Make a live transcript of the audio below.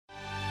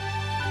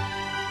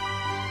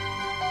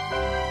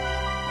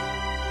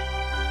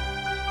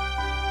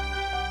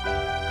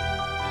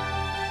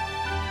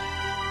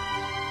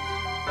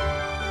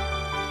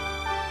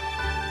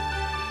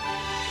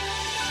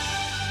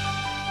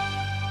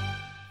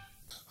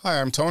Hi,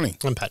 I'm Tony.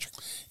 I'm Patrick.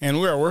 And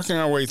we are working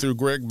our way through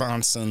Greg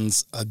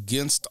Bahnsen's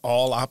Against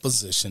All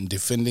Opposition,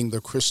 Defending the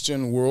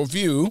Christian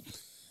Worldview.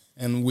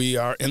 And we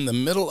are in the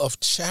middle of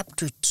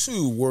chapter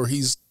 2, where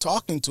he's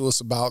talking to us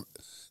about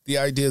the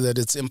idea that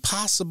it's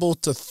impossible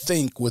to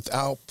think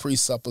without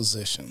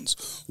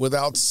presuppositions,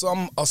 without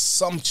some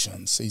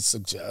assumptions, he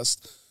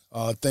suggests.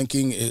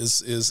 Thinking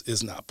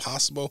is not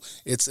possible.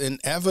 It's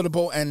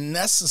inevitable and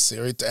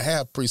necessary to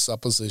have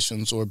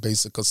presuppositions or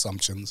basic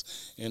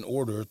assumptions in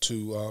order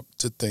to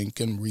think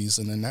and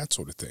reason and that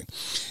sort of thing.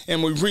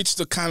 And we've reached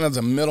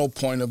the middle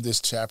point of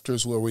this chapter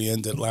is where we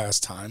ended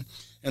last time.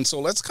 And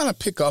so let's kind of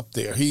pick up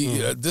there.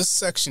 This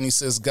section, he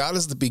says, God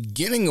is the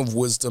beginning of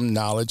wisdom,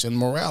 knowledge, and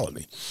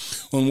morality.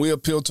 When we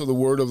appeal to the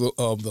word of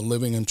the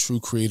living and true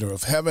creator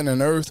of heaven and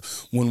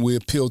earth, when we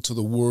appeal to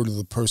the word of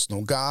the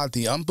personal God,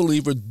 the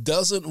unbeliever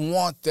doesn't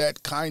want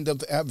that kind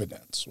of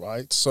evidence,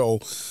 right? So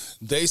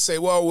they say,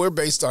 well, we're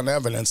based on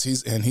evidence.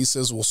 And he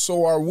says, well,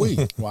 so are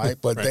we, right?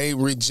 But right. They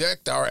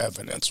reject our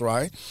evidence,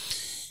 right?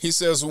 He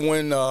says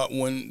when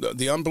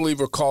the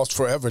unbeliever calls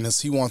for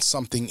evidence, he wants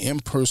something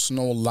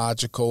impersonal,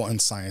 logical, and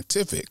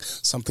scientific,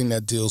 something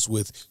that deals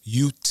with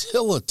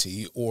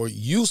utility or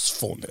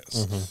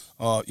usefulness,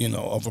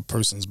 of a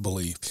person's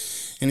belief.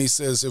 And he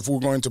says if we're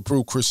going to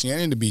prove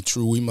Christianity to be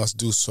true, we must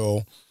do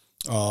so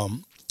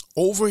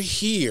over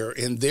here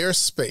in their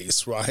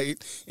space,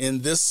 right,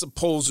 in this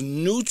supposed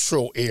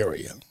neutral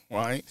area,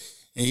 right?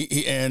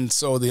 And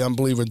so the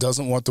unbeliever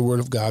doesn't want the word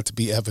of God to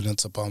be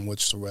evidence upon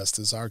which to rest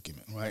his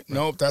argument, right?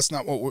 Nope, that's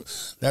not what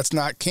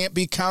can't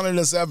be counted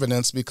as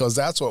evidence, because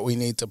that's what we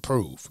need to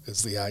prove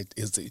is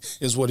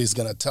what he's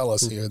going to tell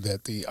us here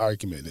that the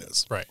argument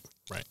is. Right.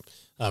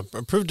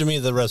 Prove to me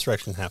the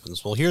resurrection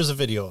happens. Well, here's a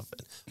video of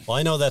it. Well,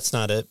 I know that's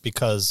not it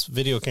because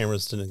video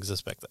cameras didn't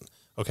exist back then.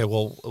 Okay,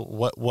 well,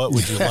 what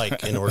would you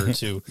like in order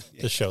to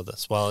show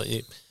this? Well,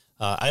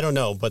 I don't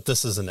know, but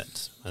this isn't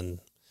it. And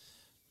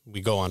we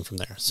go on from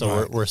there.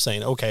 So we're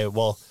saying, okay,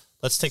 well,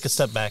 let's take a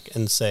step back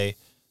and say,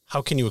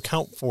 how can you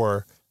account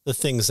for the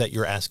things that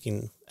you're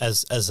asking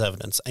as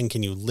evidence? And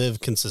can you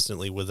live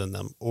consistently within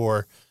them?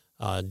 Or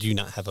do you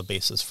not have a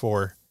basis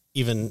for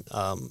even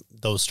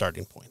those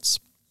starting points?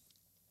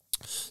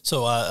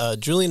 So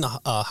Julian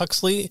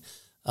Huxley,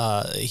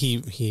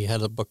 he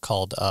had a book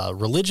called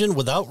Religion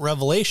Without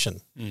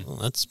Revelation. Well,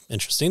 that's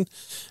interesting.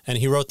 And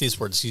he wrote these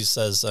words. He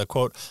says,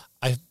 quote,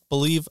 I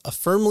believe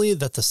firmly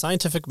that the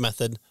scientific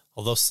method,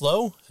 although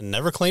slow and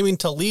never claiming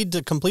to lead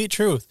to complete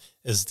truth,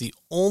 is the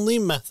only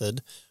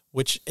method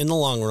which in the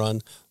long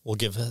run will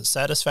give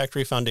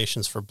satisfactory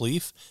foundations for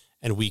belief,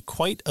 and we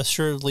quite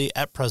assuredly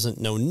at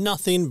present know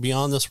nothing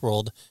beyond this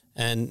world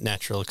and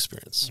natural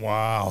experience.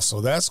 Wow,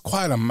 so that's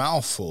quite a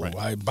mouthful,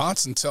 right?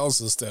 Bahnsen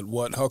tells us that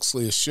what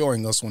Huxley is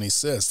showing us when he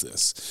says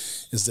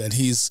this is that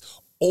he's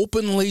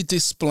openly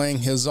displaying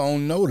his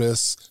own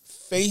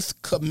faith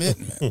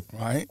commitment,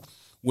 right?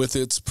 With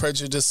its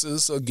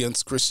prejudices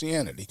against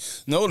Christianity.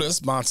 Notice,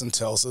 Bahnsen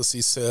tells us,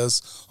 he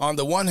says, on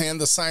the one hand,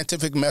 the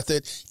scientific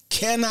method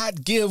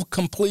cannot give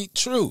complete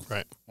truth,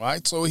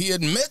 right? So he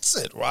admits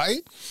it, right?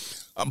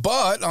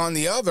 But on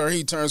the other,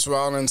 he turns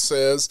around and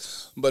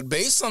says, but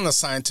based on the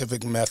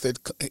scientific method,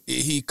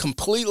 he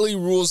completely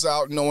rules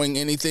out knowing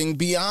anything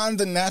beyond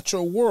the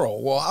natural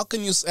world. Well, how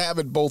can you have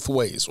it both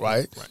ways,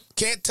 right?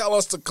 Can't tell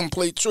us the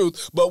complete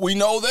truth, but we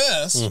know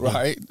this,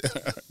 right?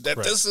 that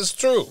this is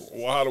true.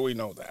 Well, how do we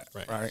know that,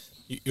 right?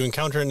 You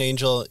encounter an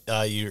angel,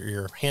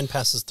 your hand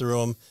passes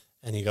through him,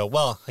 and you go,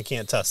 well, I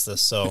can't test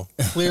this, so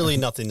clearly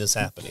nothing is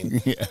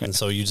happening. And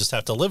so you just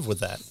have to live with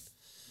that.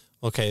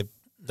 Okay,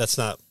 that's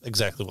not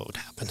exactly what would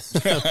happen.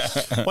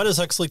 Why does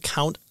Huxley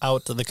count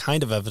out the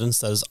kind of evidence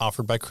that is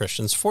offered by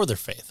Christians for their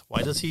faith?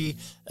 Why does he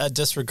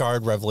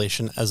disregard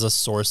revelation as a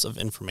source of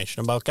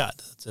information about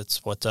God?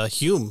 It's what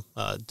Hume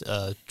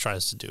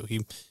tries to do.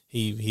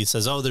 He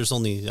says, there's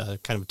only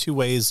kind of two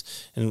ways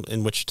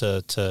in which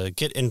to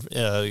get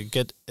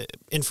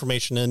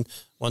information in.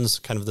 One's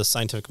kind of the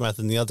scientific method,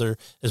 and the other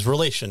is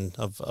relation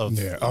of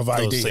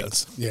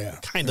ideas. Things.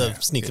 Kind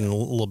of sneaking a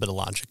little bit of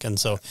logic. And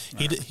so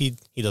he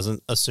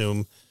doesn't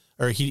assume,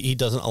 or he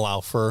doesn't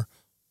allow for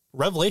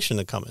revelation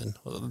to come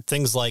in.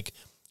 Things like,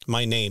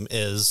 my name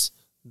is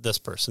this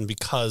person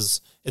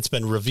because it's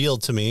been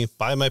revealed to me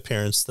by my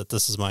parents that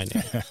this is my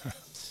name.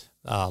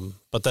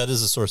 But that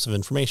is a source of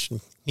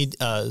information. He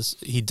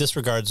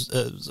disregards,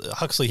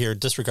 Huxley here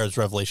disregards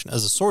revelation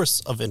as a source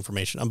of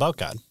information about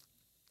God.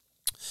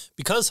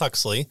 Because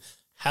Huxley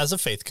has a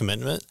faith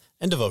commitment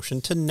and devotion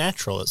to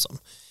naturalism.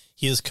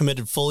 He is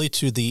committed fully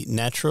to the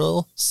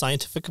natural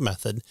scientific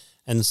method,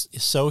 and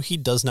so he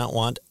does not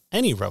want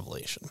any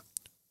revelation,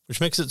 which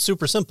makes it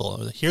super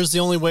simple. Here's the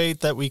only way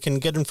that we can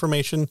get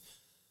information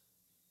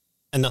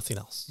and nothing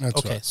else.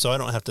 That's right. So I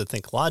don't have to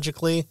think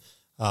logically.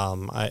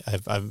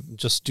 I've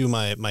just do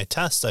my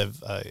test.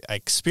 I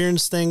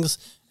experience things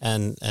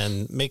and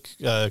make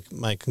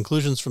my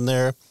conclusions from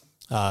there.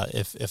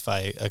 If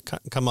I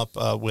come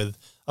up with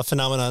a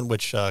phenomenon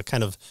which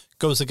kind of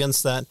goes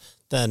against that,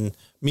 then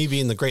me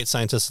being the great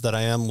scientist that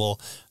I am will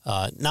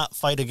not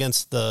fight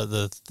against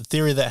the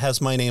theory that has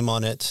my name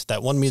on it,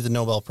 that won me the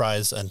Nobel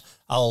Prize, and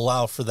I'll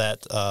allow for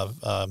that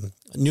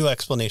new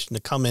explanation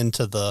to come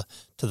into the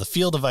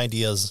field of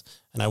ideas,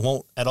 and I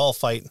won't at all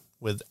fight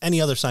with any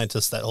other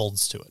scientist that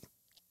holds to it.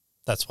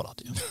 That's what I'll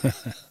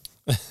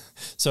do.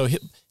 So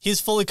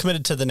he's fully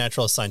committed to the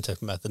naturalist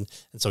scientific method,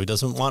 and so he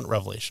doesn't want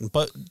revelation.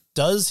 But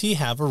does he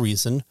have a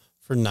reason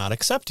for not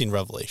accepting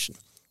revelation?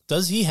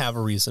 Does he have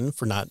a reason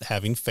for not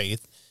having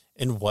faith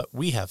in what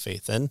we have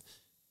faith in?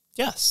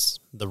 Yes.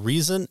 The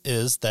reason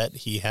is that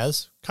he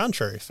has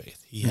contrary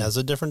faith. He has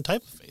a different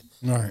type of faith.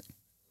 Right.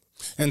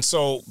 And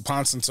so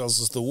Ponson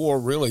tells us the war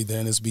really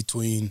then is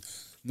between,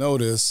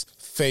 notice,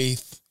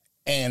 faith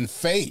and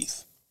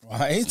faith,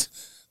 right?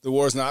 The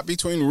war is not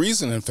between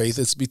reason and faith.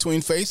 It's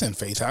between faith and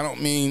faith. I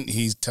don't mean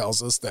he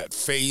tells us that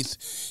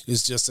faith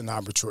is just an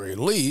arbitrary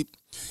leap.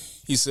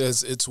 He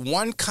says it's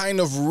one kind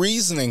of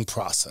reasoning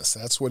process.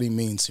 That's what he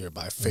means here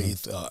by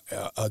faith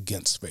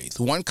against faith.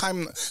 One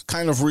kind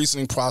of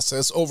reasoning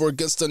process over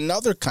against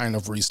another kind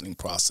of reasoning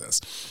process,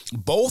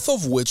 both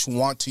of which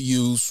want to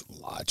use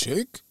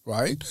logic,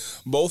 right?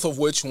 Both of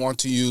which want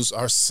to use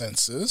our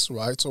senses,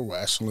 right? So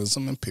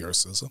rationalism,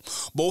 empiricism.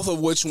 Both of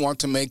which want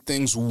to make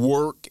things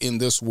work in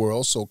this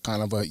world, so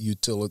kind of a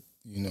utility,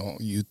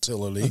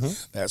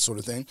 that sort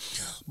of thing.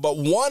 But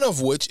one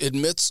of which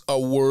admits a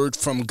word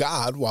from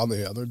God while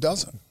the other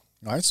doesn't,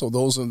 right? So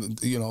those are,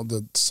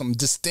 some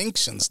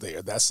distinctions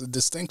there. That's the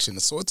distinction.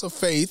 So it's a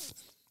faith,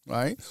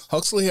 right?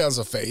 Huxley has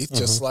a faith,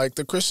 just like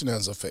the Christian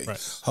has a faith.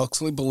 Right.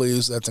 Huxley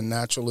believes that the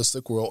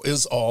naturalistic world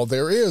is all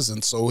there is,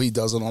 and so he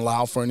doesn't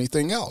allow for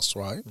anything else,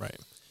 right? Right.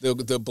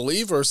 The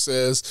believer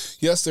says,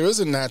 yes, there is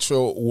a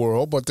natural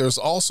world, but there's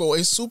also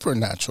a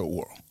supernatural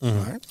world.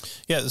 Right?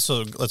 Yeah.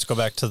 So let's go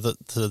back to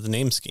the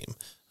name scheme.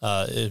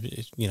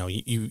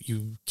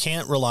 You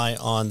can't rely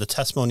on the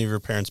testimony of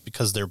your parents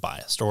because they're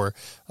biased, or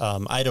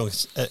I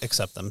don't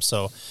accept them.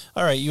 So,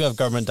 all right, you have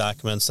government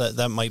documents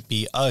that might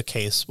be a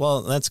case.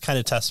 Well, that's kind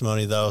of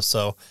testimony though.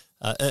 So,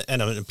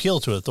 and an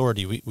appeal to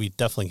authority, we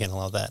definitely can't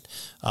allow that.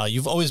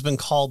 You've always been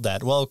called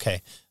that. Well,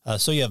 okay.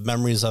 So you have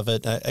memories of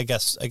it. I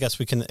guess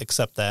we can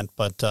accept that,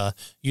 but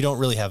you don't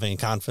really have any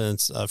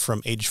confidence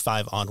from age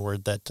 5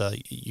 onward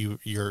that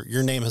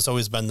your name has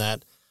always been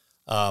that.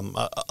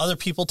 Other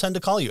people tend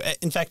to call you.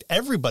 In fact,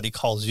 everybody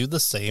calls you the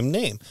same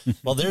name.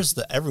 Well, there's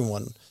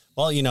everyone.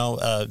 Well,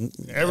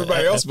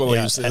 everybody else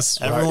believes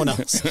this. Everyone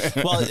else.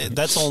 Well,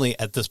 that's only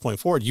at this point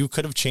forward. You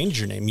could have changed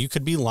your name. You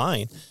could be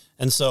lying,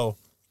 and so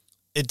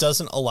it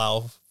doesn't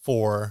allow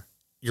for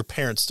your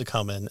parents to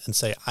come in and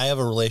say, "I have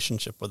a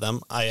relationship with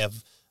them.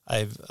 I've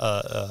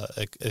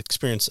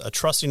experienced a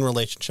trusting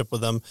relationship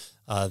with them.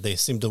 They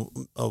seem to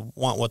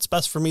want what's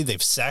best for me.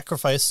 They've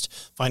sacrificed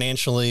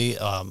financially.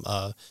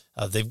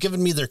 They've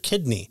given me their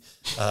kidney.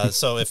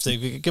 So if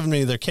they've given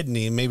me their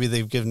kidney, maybe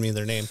they've given me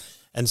their name.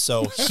 And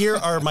so here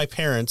are my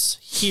parents.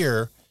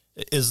 Here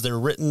is their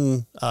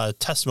written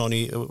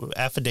testimony,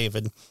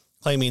 affidavit,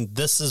 claiming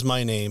this is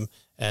my name,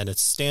 and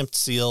it's stamped,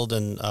 sealed,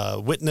 and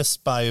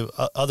witnessed by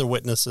other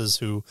witnesses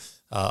who,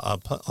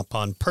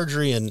 upon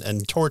perjury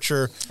and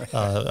torture,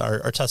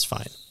 are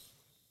testifying.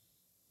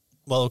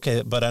 Well,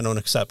 okay, but I don't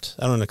accept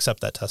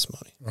that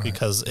testimony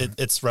because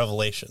it's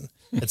revelation.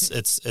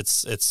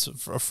 It's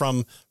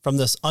from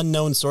this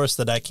unknown source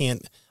that I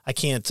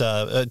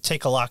can't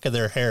take a lock of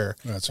their hair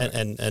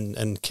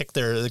and kick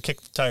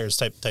the tires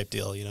type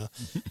deal,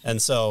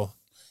 and so.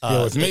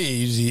 With me,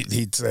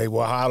 he'd say,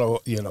 well, how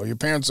do, your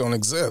parents don't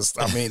exist.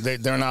 I mean,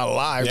 they're not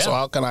alive, so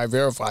how can I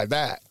verify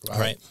that?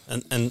 Right.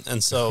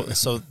 And so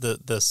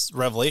this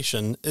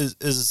revelation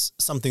is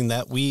something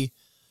that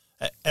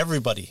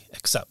everybody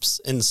accepts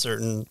in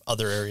certain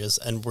other areas,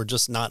 and we're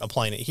just not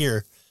applying it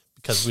here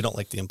because we don't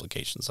like the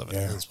implications of it.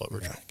 Yeah. That's what we're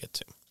trying to get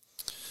to.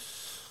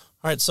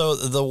 All right, so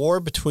the war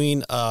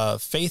between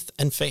faith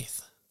and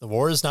faith. The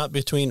war is not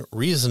between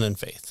reason and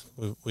faith.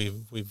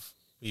 We've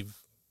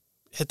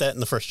hit that in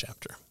the first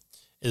chapter.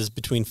 It is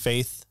between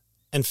faith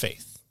and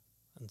faith.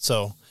 And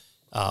so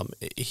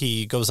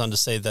he goes on to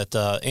say that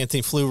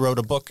Anthony Flew wrote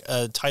a book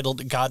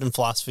titled God and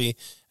Philosophy,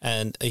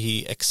 and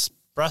he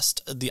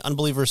expressed the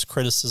unbelievers'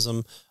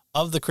 criticism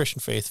of the Christian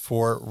faith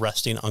for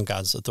resting on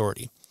God's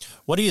authority.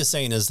 What he is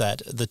saying is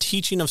that the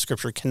teaching of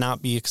Scripture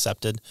cannot be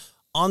accepted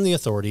on the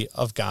authority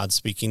of God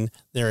speaking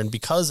therein,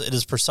 because it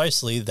is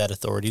precisely that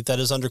authority that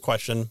is under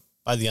question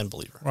by the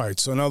unbeliever. Right.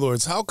 So in other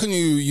words, how can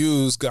you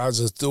use God's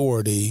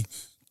authority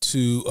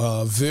to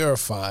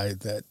verify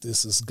that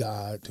this is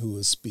God who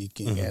is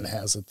speaking and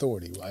has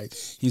authority, right?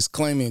 He's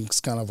claiming it's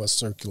kind of a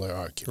circular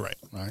argument.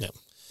 Right. Yep.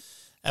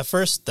 At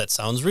first, that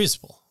sounds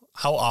reasonable.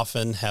 How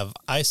often have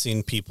I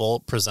seen people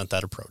present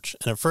that approach?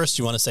 And at first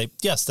you want to say,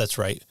 yes, that's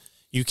right.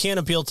 You can't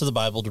appeal to the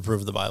Bible to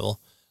prove the Bible,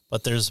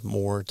 but there's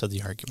more to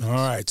the argument. All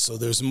right, so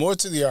there's more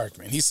to the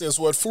argument. He says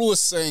what Flew is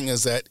saying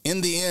is that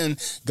in the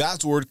end,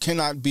 God's word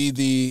cannot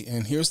be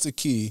and here's the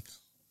key,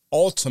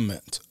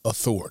 ultimate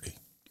authority.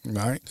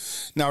 Right.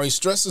 Now, he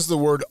stresses the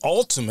word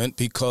ultimate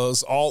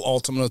because all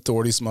ultimate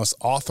authorities must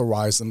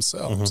authorize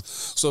themselves.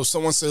 So if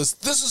someone says,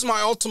 this is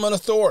my ultimate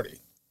authority,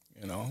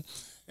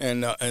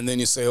 and then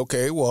you say,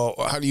 okay, well,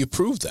 how do you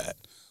prove that?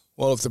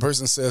 Well, if the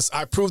person says,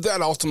 I prove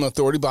that ultimate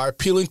authority by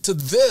appealing to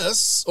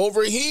this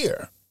over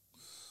here,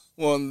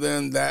 well,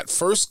 then that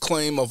first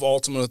claim of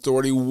ultimate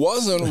authority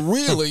wasn't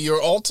really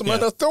your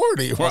ultimate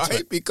authority,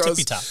 right?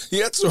 Because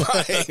that's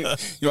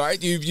right.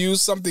 Right? You've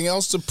used something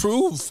else to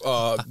prove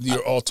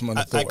your ultimate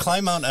authority. I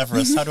climb Mount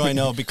Everest. How do I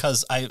know?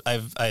 Because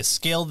I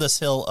scaled this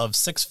hill of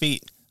 6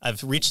 feet.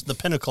 I've reached the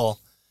pinnacle.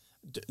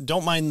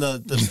 Don't mind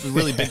the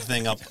really big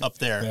thing up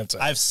there. Right.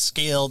 I've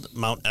scaled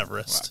Mount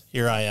Everest. Right.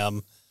 Here I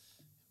am.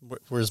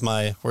 Where's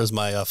my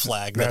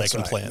flag that I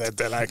can plant?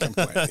 That I can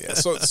plant. Yeah.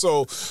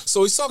 So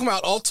he's talking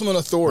about ultimate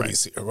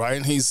authorities here, right?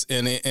 And he's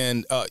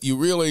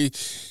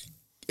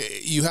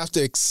you have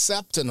to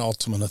accept an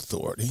ultimate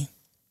authority,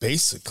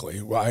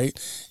 basically, right?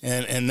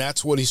 And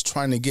that's what he's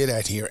trying to get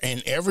at here.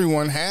 And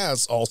everyone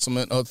has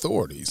ultimate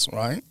authorities,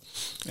 right?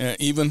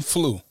 Even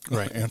Flew,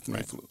 right?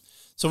 Anthony Flew.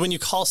 So when you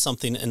call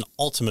something an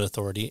ultimate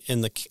authority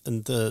in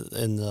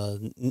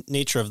the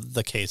nature of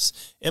the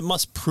case, it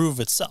must prove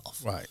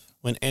itself, right?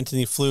 When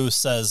Anthony Flew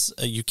says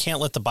you can't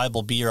let the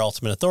Bible be your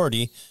ultimate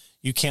authority,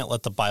 you can't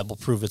let the Bible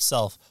prove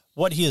itself.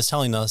 What he is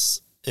telling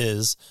us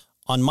is,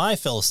 on my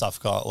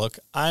philosophical outlook,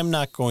 I'm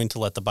not going to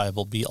let the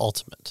Bible be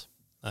ultimate.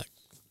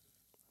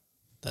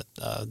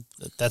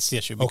 That's the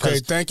issue. Okay,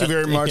 thank you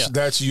very much. Yeah.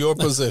 That's your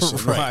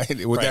position, right?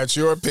 That's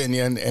your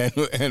opinion, and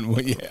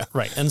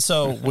right. And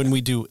so when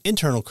we do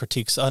internal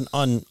critiques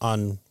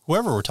on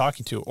whoever we're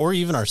talking to, or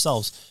even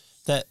ourselves,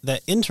 that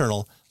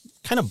internal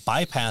kind of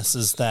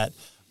bypasses that.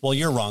 Well,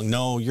 you're wrong.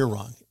 No, you're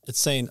wrong. It's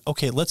saying,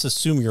 okay, let's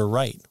assume you're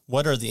right.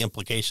 What are the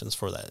implications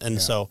for that?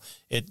 And so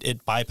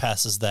it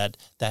bypasses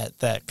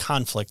that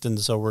conflict. And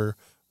so we're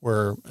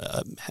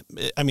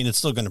it's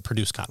still going to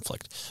produce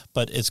conflict,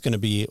 but it's going to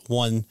be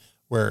one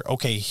where,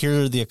 okay,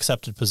 here are the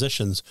accepted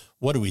positions.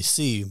 What do we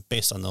see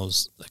based on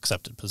those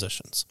accepted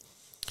positions?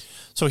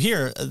 So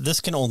here, this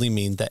can only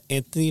mean that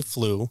Anthony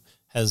Flew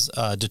has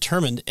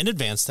determined in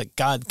advance that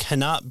God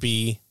cannot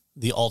be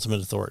the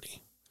ultimate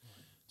authority.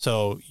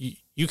 So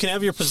you can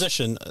have your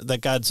position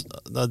that God's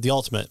the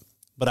ultimate,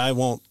 but I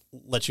won't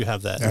let you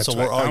have that. That's and so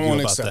right. we'll argue I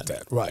won't about accept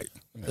that. Right.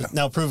 Yeah.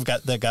 Now prove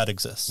that God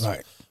exists.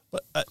 Right.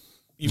 But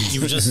you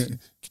just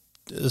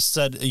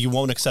said you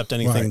won't accept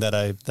anything that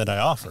I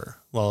offer.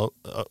 Well,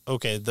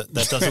 okay,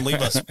 that doesn't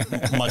leave us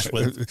much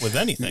with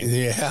anything.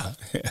 Yeah.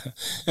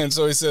 And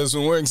so he says,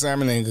 when we're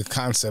examining a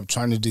concept,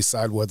 trying to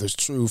decide whether it's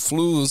true,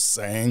 Flew's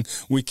saying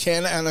we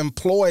cannot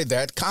employ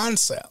that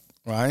concept.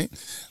 Right?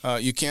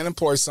 You can't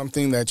employ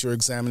something that you're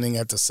examining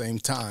at the same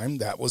time.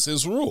 That was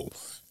his rule.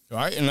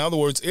 Right? In other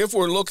words, if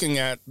we're looking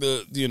at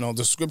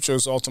the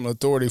scripture's ultimate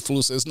authority,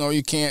 Flew says, no,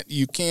 you can't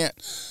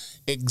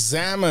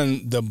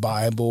examine the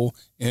Bible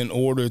in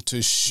order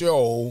to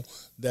show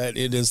that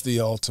it is the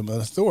ultimate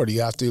authority.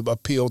 You have to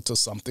appeal to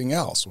something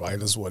else,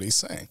 right, is what he's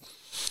saying.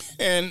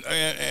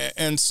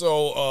 And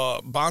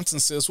so Bahnsen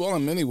says, well,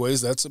 in many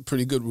ways, that's a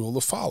pretty good rule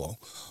to follow.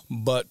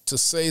 But to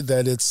say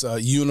that it's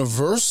a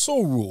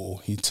universal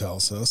rule, he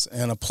tells us,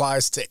 and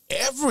applies to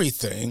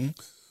everything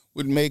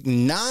would make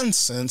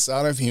nonsense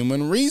out of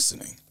human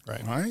reasoning.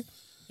 Right?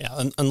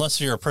 Yeah,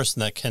 unless you're a person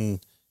that can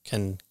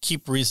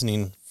keep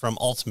reasoning from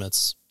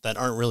ultimates that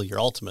aren't really your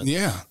ultimate.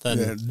 Yeah.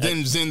 Then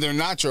they're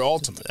not your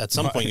ultimate. At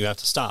some point, you have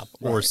to stop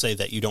or say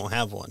that you don't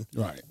have one,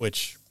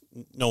 which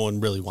no one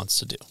really wants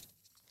to do.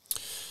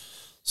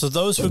 So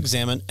those who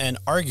examine and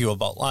argue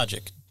about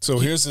logic. So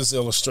here's this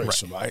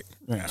illustration, right?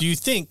 Yeah. Do you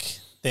think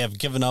they have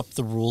given up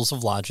the rules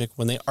of logic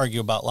when they argue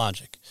about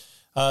logic?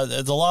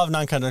 The law of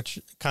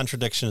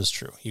non-contradiction is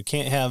true. You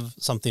can't have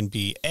something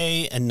be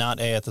A and not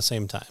A at the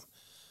same time.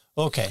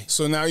 Okay.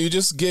 So now you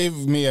just gave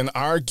me an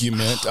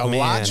argument,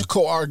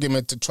 logical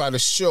argument to try to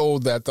show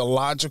that the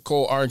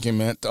logical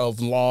argument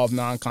of law of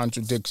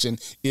non-contradiction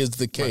is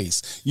the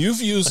case. Right.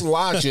 You've used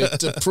logic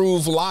to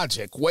prove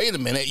logic. Wait a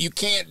minute. You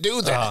can't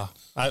do that.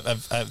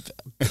 I've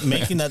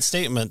making that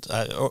statement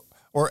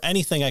or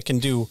anything I can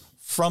do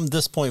from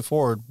this point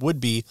forward would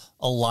be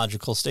a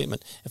logical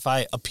statement. If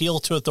I appeal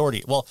to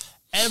authority, well,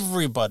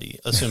 everybody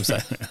assumes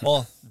that.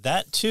 Well,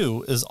 that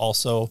too is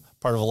also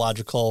part of a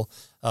logical,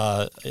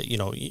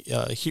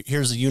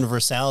 here's the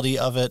universality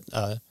of it,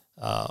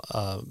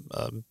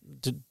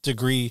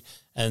 degree,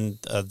 and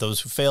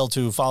those who fail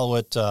to follow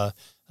it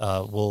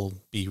will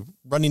be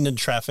running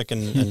into traffic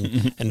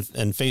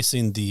and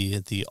facing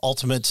the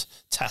ultimate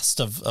test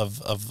of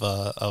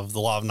the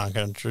law of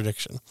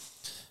non-contradiction.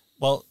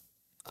 Well,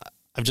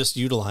 I've just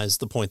utilized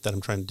the point that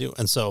I'm trying to do,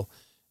 and so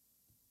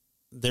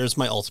there's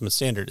my ultimate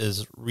standard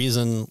is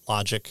reason,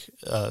 logic,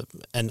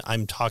 and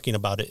I'm talking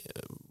about it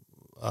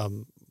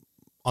on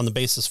the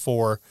basis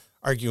for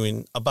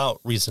arguing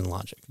about reason,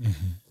 logic.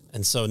 Mm-hmm.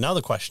 And so now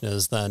the question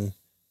is then,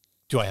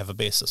 do I have a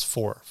basis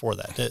for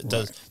that?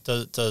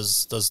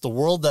 Does the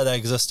world that I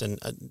exist in,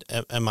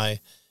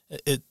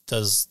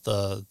 does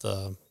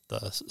the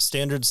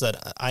standards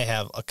that I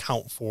have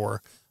account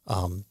for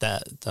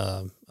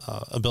that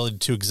ability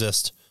to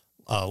exist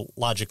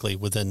logically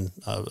within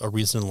a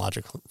reason and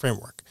logic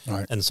framework.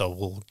 Right. And so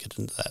we'll get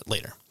into that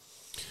later.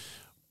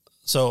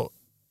 So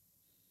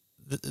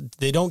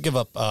they don't give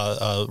up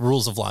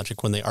rules of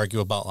logic when they argue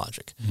about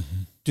logic.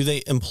 Mm-hmm. Do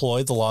they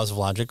employ the laws of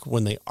logic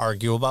when they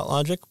argue about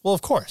logic? Well,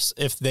 of course.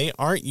 If they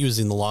aren't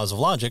using the laws of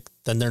logic,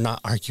 then they're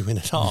not arguing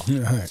at all.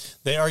 Right.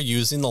 They are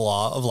using the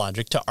law of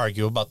logic to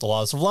argue about the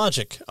laws of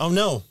logic. Oh,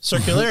 no,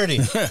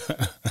 circularity.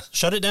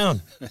 Shut it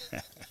down.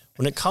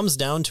 When it comes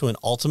down to an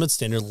ultimate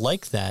standard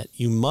like that,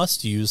 you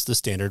must use the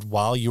standard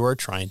while you are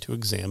trying to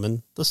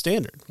examine the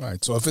standard.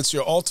 Right. So if it's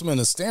your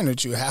ultimate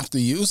standard, you have to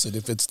use it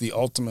if it's the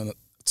ultimate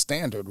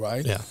standard,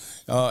 right? Yeah.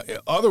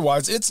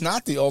 Otherwise, it's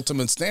not the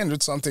ultimate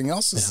standard. Something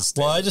else is the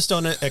standard. Well, I just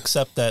don't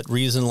accept that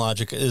reason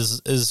logic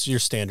is your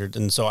standard,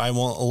 and so I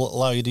won't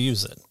allow you to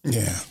use it.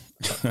 Yeah.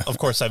 Of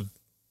course, I've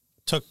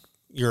took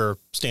your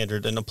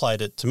standard and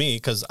applied it to me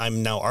because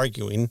I'm now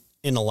arguing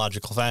in a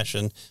logical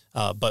fashion,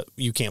 but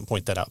you can't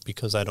point that out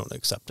because I don't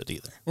accept it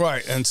either.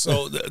 Right. And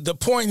so the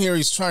point here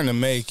he's trying to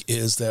make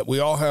is that we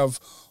all have,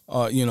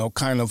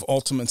 kind of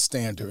ultimate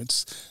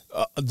standards,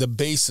 the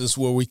basis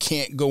where we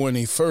can't go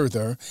any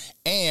further,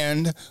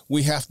 and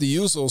we have to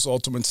use those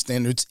ultimate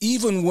standards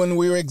even when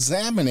we're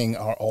examining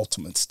our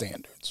ultimate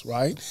standards,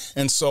 right?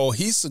 And so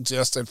he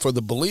suggests that for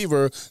the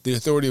believer, the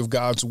authority of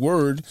God's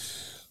word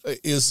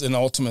is an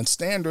ultimate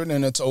standard,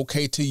 and it's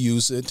okay to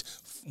use it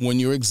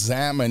when you're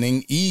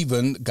examining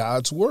even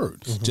God's word.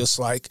 Mm-hmm. Just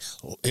like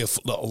if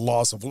the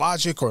laws of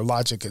logic or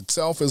logic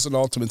itself is an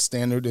ultimate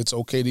standard, it's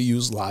okay to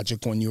use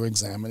logic when you're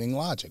examining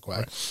logic,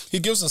 right? He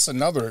gives us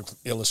another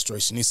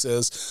illustration. He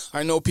says,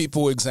 I know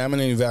people who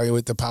examine and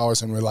evaluate the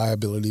powers and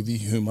reliability of the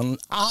human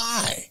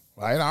eye.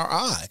 Right, our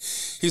eye.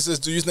 He says,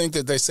 do you think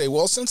that they say,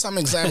 well, since I'm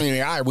examining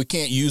the eye, we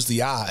can't use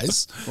the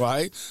eyes,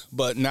 right?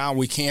 But now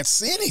we can't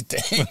see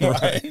anything,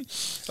 right?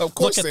 Of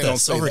course they don't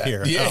say over that.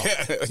 Here. Yeah,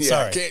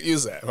 Sorry. Can't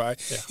use that,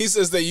 right? Yeah. He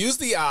says they use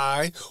the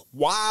eye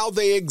while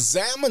they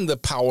examine the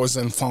powers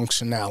and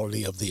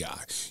functionality of the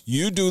eye.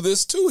 You do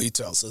this too, he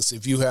tells us.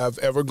 If you have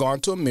ever gone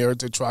to a mirror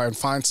to try and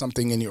find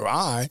something in your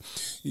eye,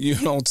 you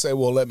don't say,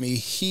 well, let me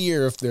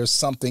hear if there's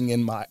something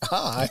in my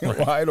eye,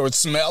 right? Or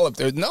smell if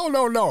there's,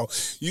 no.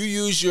 You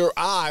use your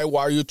eye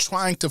while you're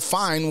trying to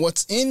find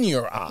what's in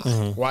your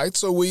eye, right?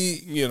 So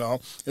we,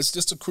 it's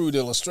just a crude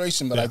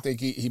illustration, but I think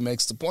he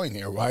makes the point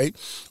here, right?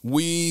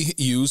 We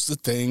use the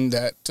thing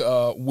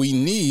that we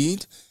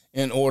need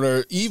in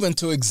order even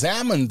to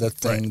examine the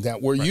thing that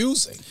we're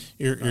using.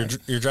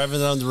 You're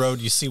driving down the road,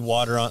 you see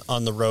water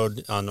on the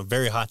road on a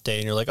very hot day,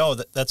 and you're like, oh,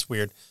 that's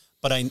weird.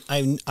 But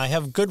I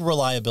have good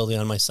reliability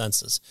on my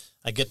senses.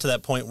 I get to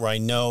that point where I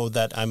know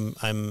that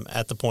I'm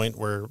at the point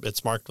where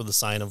it's marked with a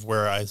sign of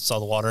where I saw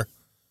the water.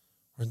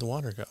 Where'd the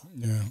water go?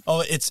 Yeah.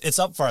 Oh, it's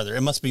up farther.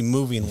 It must be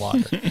moving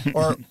water,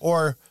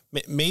 or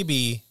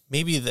maybe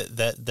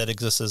that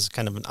exists as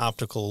kind of an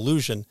optical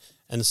illusion.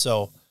 And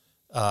so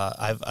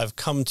I've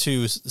come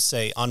to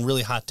say on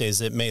really hot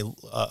days it may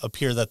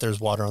appear that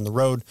there's water on the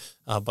road,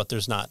 but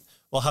there's not.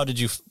 Well, how did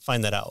you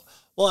find that out?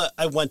 Well,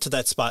 I went to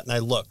that spot and I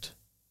looked.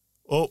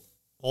 Oh,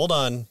 hold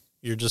on.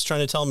 You're just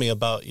trying to tell me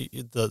about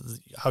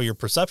how your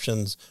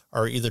perceptions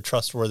are either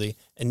trustworthy,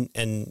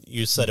 and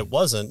you said it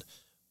wasn't.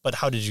 But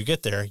how did you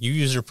get there? You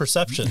use your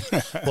perception.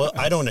 Well,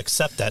 I don't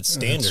accept that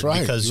standard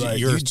because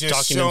you're just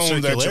talking shown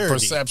in circularity. That your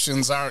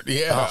perceptions aren't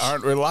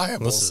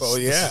reliable. This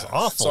is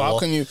awful. So how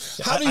can you?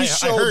 How do you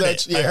show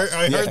that?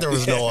 I heard there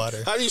was no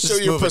water. How do you show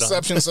your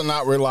perceptions are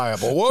not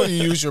reliable? Well,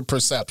 you use your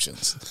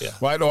perceptions,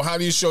 right? Or how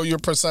do you show your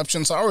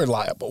perceptions are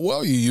reliable?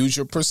 Well, you use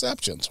your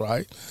perceptions,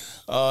 right?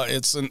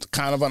 It's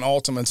kind of an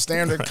ultimate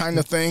standard kind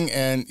of thing,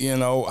 and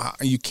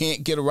you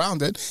can't get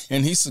around it.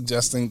 And he's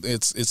suggesting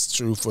it's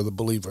true for the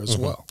believer as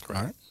well,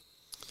 right?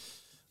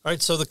 All right,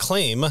 so the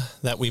claim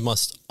that we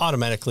must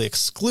automatically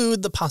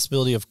exclude the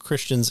possibility of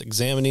Christians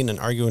examining and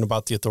arguing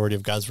about the authority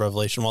of God's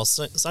revelation while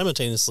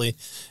simultaneously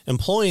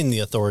employing the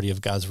authority of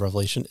God's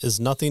revelation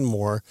is nothing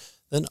more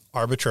than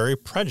arbitrary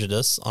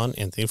prejudice on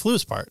Anthony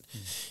Fleur's part.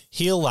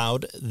 He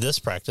allowed this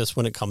practice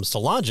when it comes to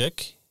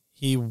logic.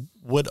 He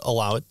would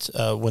allow it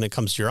when it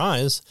comes to your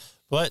eyes,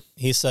 but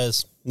he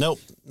says,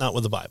 nope, not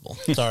with the Bible.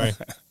 Sorry.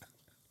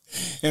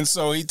 And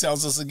so he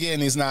tells us again,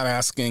 he's not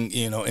asking,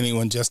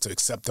 anyone just to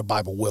accept the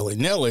Bible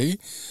willy-nilly.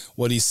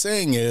 What he's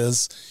saying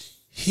is,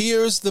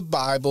 here's the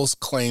Bible's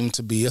claim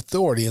to be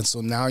authority. And so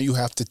now you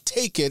have to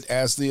take it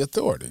as the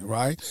authority,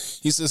 right?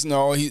 He says,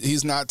 no,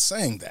 he's not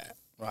saying that,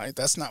 right?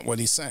 That's not what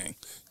he's saying.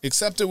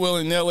 Accept it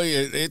willy-nilly.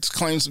 It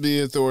claims to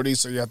be authority,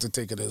 so you have to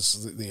take it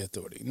as the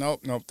authority.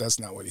 Nope, that's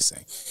not what he's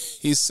saying.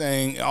 He's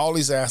saying, all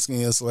he's asking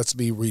is, let's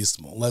be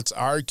reasonable. Let's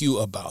argue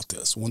about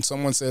this. When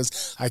someone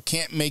says, I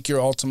can't make your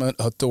ultimate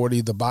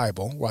authority the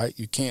Bible, right?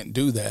 You can't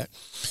do that.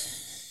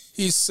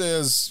 He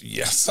says,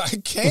 yes, I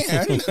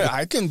can.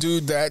 I can do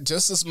that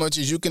just as much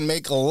as you can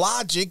make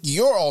logic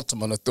your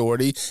ultimate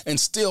authority and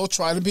still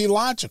try to be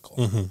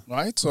logical,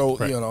 right?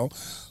 So,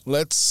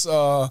 let's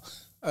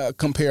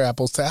compare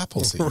apples to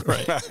apples here.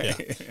 Right. Yeah.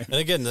 And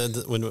again,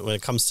 when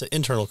it comes to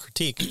internal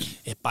critique,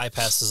 it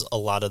bypasses a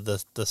lot of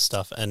the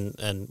stuff,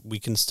 and we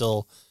can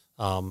still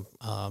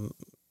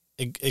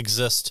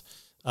exist.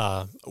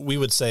 We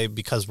would say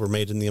because we're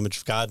made in the image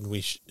of God and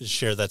we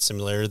share that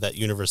similarity, that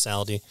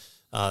universality.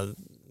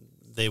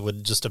 They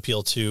would just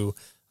appeal to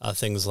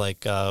things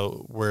like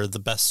we're the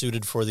best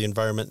suited for the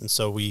environment, and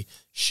so we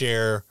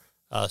share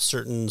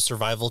certain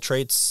survival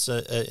traits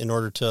in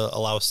order to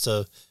allow us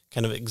to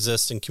kind of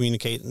exist and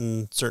communicate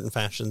in certain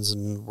fashions,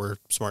 and we're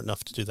smart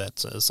enough to do that,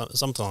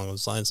 something along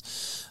those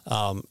lines.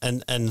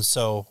 And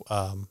so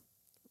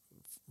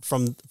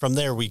from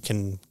there, we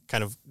can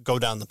kind of go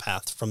down the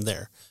path from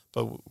there.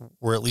 But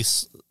we're at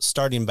least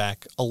starting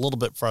back a little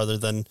bit farther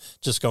than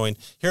just going,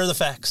 here are the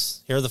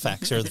facts, here are the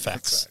facts, here are the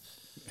facts.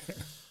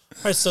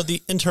 All right, so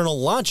the internal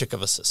logic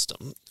of a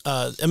system.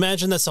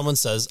 Imagine that someone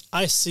says,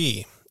 I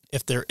see,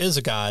 if there is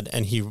a God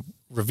and he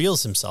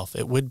reveals himself,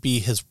 it would be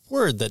his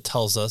word that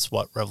tells us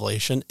what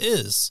revelation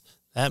is.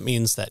 That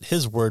means that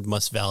his word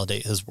must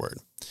validate his word.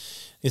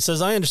 He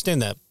says, I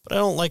understand that, but I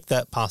don't like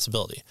that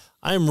possibility.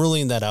 I am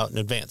ruling that out in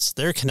advance.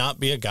 There cannot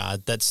be a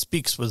God that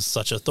speaks with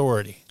such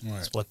authority. Right.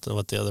 That's what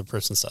the other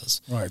person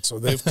says. Right. So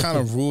they've kind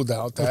of ruled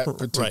out that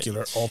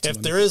particular ultimate.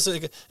 If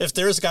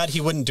there is a God, he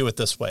wouldn't do it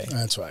this way.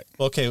 That's right.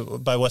 Okay.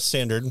 By what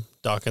standard,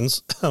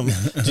 Dawkins?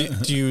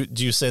 Do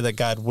you say that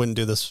God wouldn't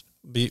do this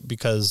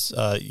because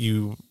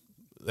you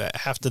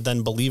have to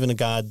then believe in a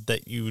God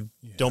that you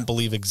don't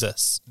believe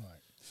exists? Right.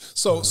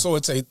 So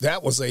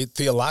that was a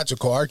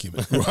theological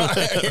argument, right?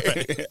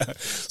 Right.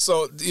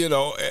 So,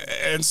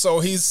 and so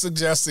he's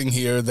suggesting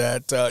here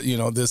that,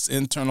 this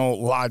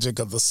internal logic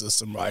of the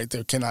system, right?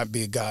 There cannot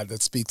be a God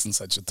that speaks in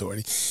such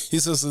authority. He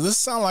says, does this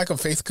sound like a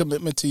faith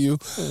commitment to you?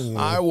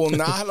 I will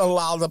not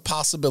allow the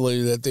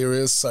possibility that there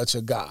is such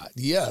a God.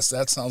 Yes,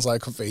 that sounds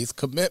like a faith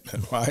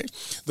commitment, right?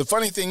 The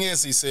funny thing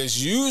is, he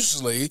says,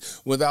 usually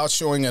without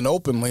showing it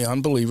openly,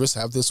 unbelievers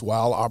have this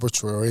wild,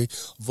 arbitrary,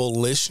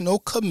 volitional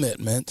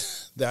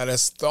commitment that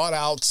is thought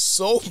out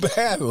so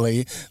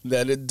badly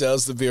that it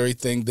does the very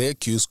thing they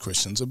accuse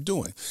Christians of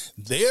doing.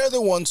 They're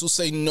the ones who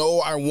say, no,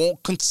 I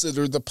won't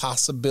consider the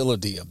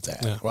possibility of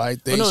that,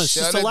 right? They it's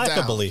just a lack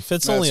of belief.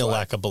 It's only a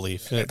lack of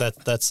belief. Yeah.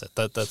 That's it.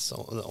 That's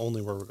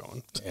only where we're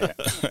going. Yeah.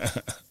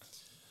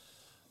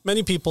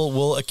 Many people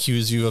will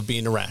accuse you of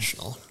being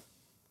irrational.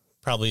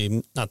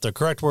 Probably not the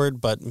correct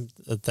word, but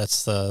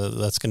that's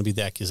going to be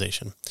the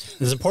accusation.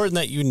 It's important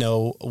that you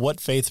know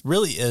what faith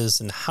really is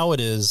and how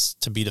it is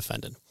to be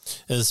defended.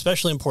 It is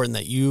especially important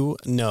that you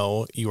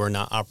know you are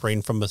not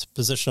operating from a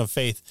position of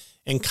faith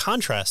in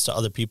contrast to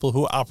other people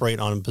who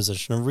operate on a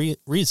position of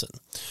reason.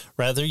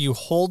 Rather, you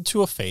hold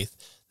to a faith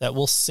that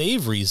will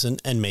save reason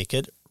and make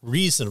it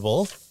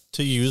reasonable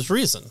to use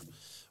reason,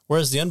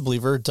 whereas the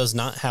unbeliever does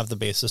not have the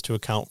basis to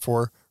account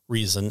for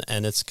reason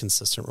and its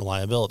consistent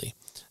reliability.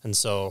 And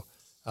so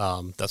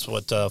that's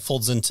what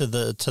folds into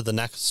the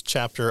next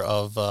chapter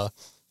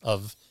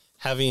of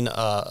having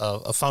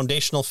a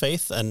foundational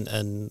faith,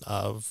 and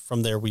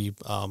from there we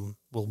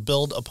will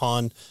build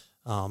upon.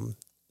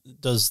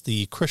 Does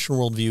the Christian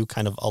worldview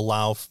kind of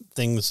allow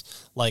things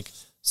like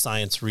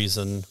science,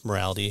 reason,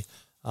 morality,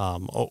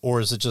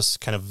 or is it just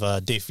kind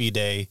of de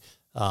fide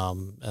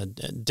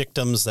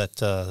dictums that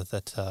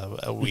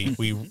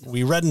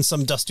we read in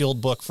some dusty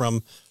old book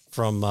from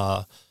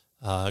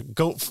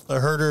goat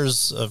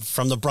herders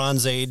from the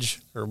Bronze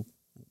Age or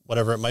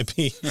whatever it might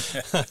be,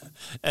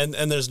 and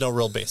there's no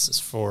real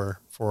basis for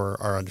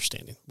our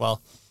understanding?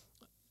 Well,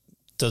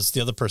 does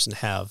the other person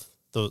have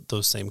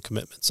those same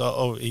commitments?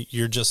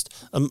 You're just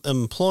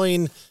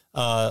employing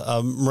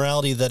a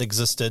morality that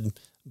existed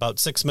about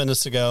 6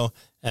 minutes ago,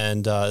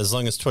 and as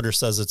long as Twitter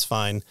says it's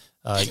fine,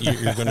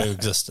 you're going to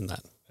exist in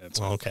that.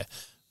 Okay.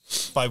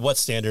 By what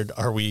standard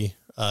are we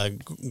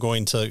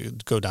going to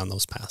go down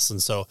those paths?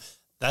 And so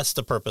that's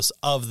the purpose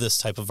of this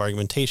type of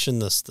argumentation,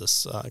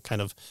 this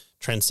kind of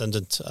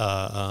transcendent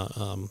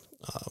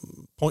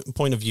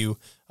point of view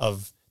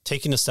of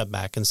taking a step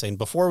back and saying,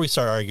 before we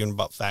start arguing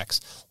about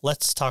facts,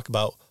 let's talk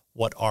about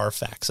what are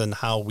facts and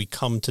how we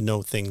come to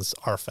know things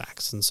are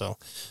facts. And so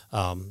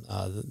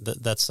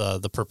that's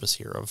the purpose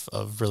here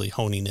of really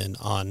honing in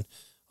on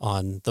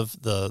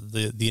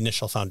the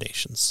initial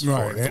foundations.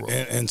 Right.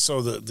 And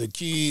so the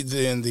key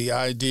then, the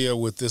idea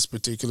with this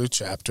particular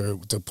chapter,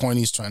 the point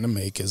he's trying to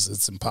make is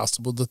it's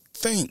impossible to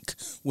think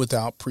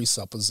without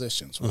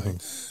presuppositions, right?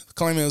 Mm-hmm. The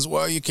claim is,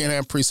 well, you can't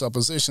have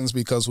presuppositions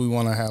because we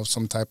want to have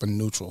some type of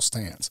neutral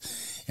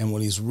stance. And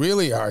what he's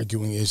really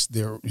arguing is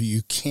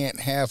you can't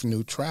have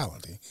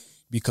neutrality,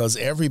 because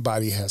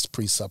everybody has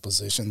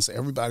presuppositions.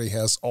 Everybody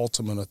has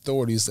ultimate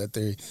authorities that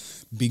they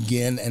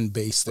begin and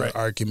base their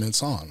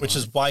arguments on. Which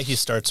is why he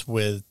starts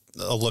with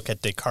a look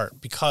at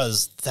Descartes,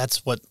 because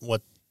that's what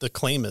the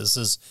claim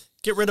is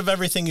get rid of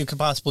everything you could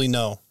possibly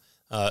know.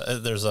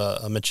 There's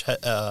a Mitch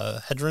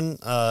Hedren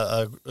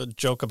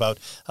joke about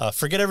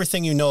forget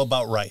everything you know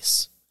about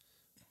rice.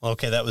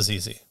 Okay, that was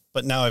easy.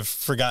 But now I've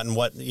forgotten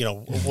what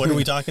are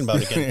we talking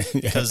about again?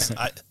 Because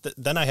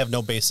then I have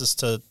no basis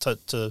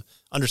to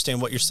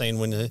understand what you're saying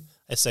when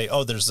I say,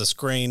 oh, there's this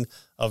grain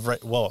of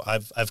right. Whoa,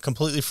 I've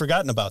completely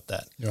forgotten about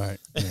that. Right.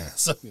 Yeah.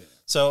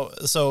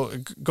 So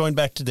going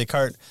back to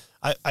Descartes,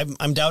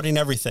 I'm doubting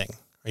everything.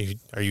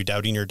 Are you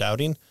doubting you're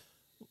doubting?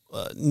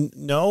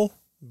 No,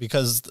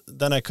 because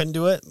then I couldn't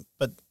do it.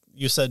 But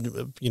you said,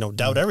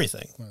 doubt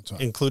everything, That's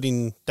right.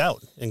 including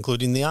doubt,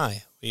 including the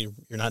I. You're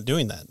not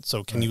doing that.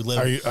 So can you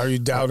live? Are you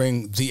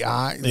doubting the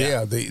I?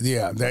 Yeah.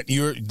 That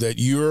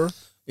you're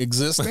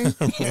existing,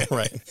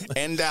 right?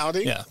 And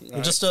doubting. Yeah, Right.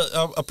 You're just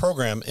a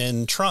program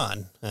in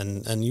Tron,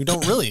 and you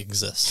don't really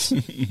exist.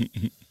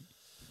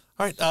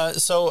 All right.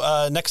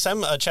 So next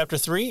time, chapter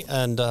 3,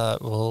 and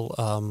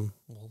we'll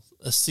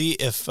see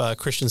if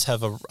Christians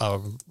have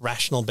a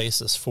rational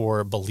basis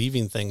for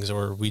believing things,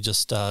 or we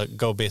just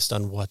go based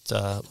on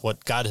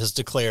what God has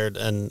declared,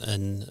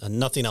 and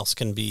nothing else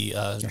can be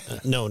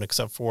known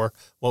except for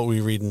what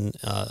we read in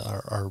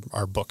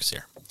our books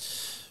here.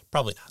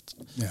 Probably not.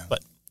 Yeah.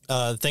 But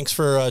thanks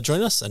for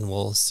joining us, and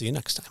we'll see you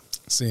next time.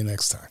 See you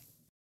next time.